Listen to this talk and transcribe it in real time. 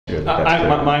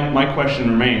My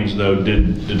question remains, though,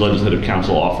 did Legislative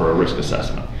Council offer a risk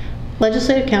assessment?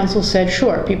 Legislative Council said,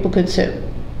 sure, people could sue.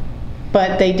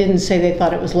 But they didn't say they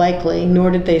thought it was likely,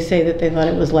 nor did they say that they thought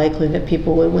it was likely that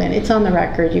people would win. It's on the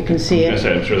record. You can see it.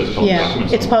 I'm sure there's a public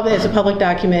document. It's a public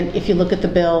document. If you look at the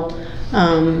bill,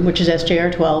 which is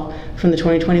SJR 12 from the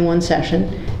 2021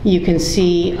 session, you can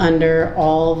see under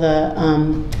all the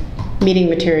meeting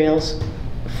materials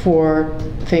for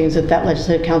things that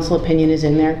Legislative Council opinion is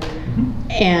in there.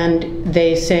 Mm-hmm. And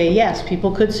they say, yes,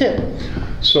 people could sue.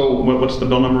 So what's the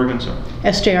bill number again, sir?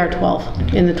 SJR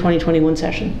 12 in the 2021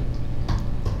 session.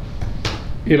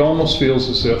 It almost feels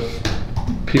as if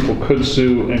people could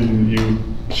sue, and you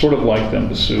sort of like them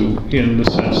to sue, in the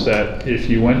sense that if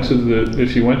you went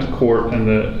to court and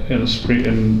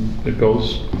it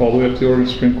goes all the way up to the Oregon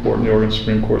Supreme Court, and the Oregon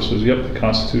Supreme Court says, yep, the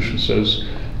Constitution says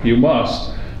you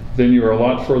must, then you're a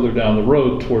lot further down the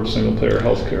road towards single-payer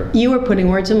health care. You are putting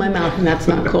words in my mouth, and that's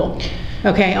not cool.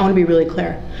 Okay, I want to be really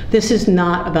clear. This is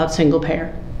not about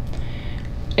single-payer.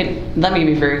 Let me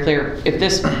be very clear. If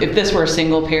this were a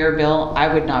single-payer bill,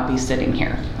 I would not be sitting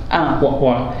here.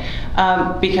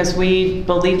 Why? Because we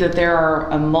believe that there are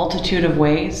a multitude of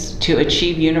ways to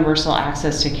achieve universal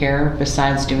access to care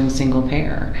besides doing single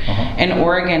payer. And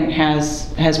Oregon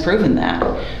has proven that.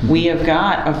 We have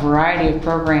got a variety of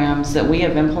programs that we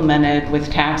have implemented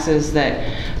with taxes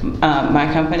that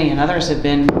my company and others have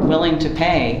been willing to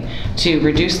pay to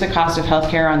reduce the cost of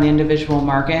healthcare on the individual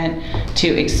market, to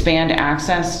expand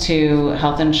access to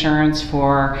health insurance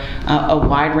for a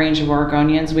wide range of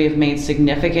Oregonians. We have made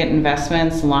significant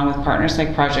investments along with partners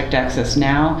like Project Access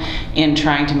Now in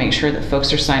trying to make sure that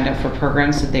folks are signed up for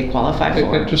programs that they qualify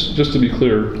for. Just to be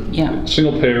clear, yeah.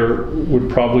 Single payer would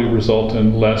probably result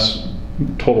in less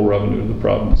total revenue to the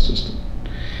province system.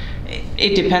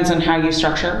 It depends on how you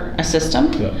structure a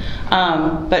system.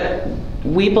 Yeah. But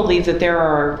we believe that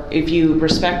if you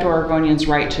respect Oregonians'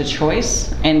 right to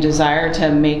choice and desire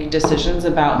to make decisions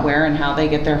about where and how they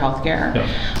get their health care,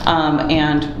 yeah.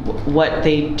 And what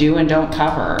they do and don't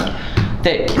cover,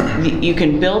 that you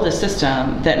can build a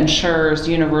system that ensures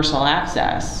universal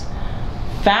access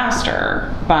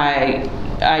faster by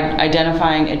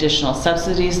identifying additional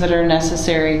subsidies that are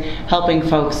necessary, helping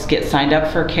folks get signed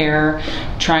up for care,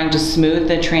 trying to smooth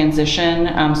the transition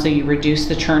so you reduce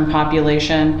the churn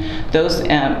population, those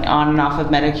on and off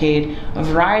of Medicaid, a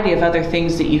variety of other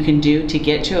things that you can do to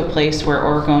get to a place where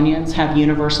Oregonians have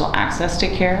universal access to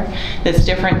care that's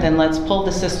different than let's pull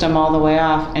the system all the way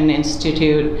off and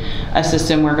institute a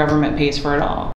system where government pays for it all.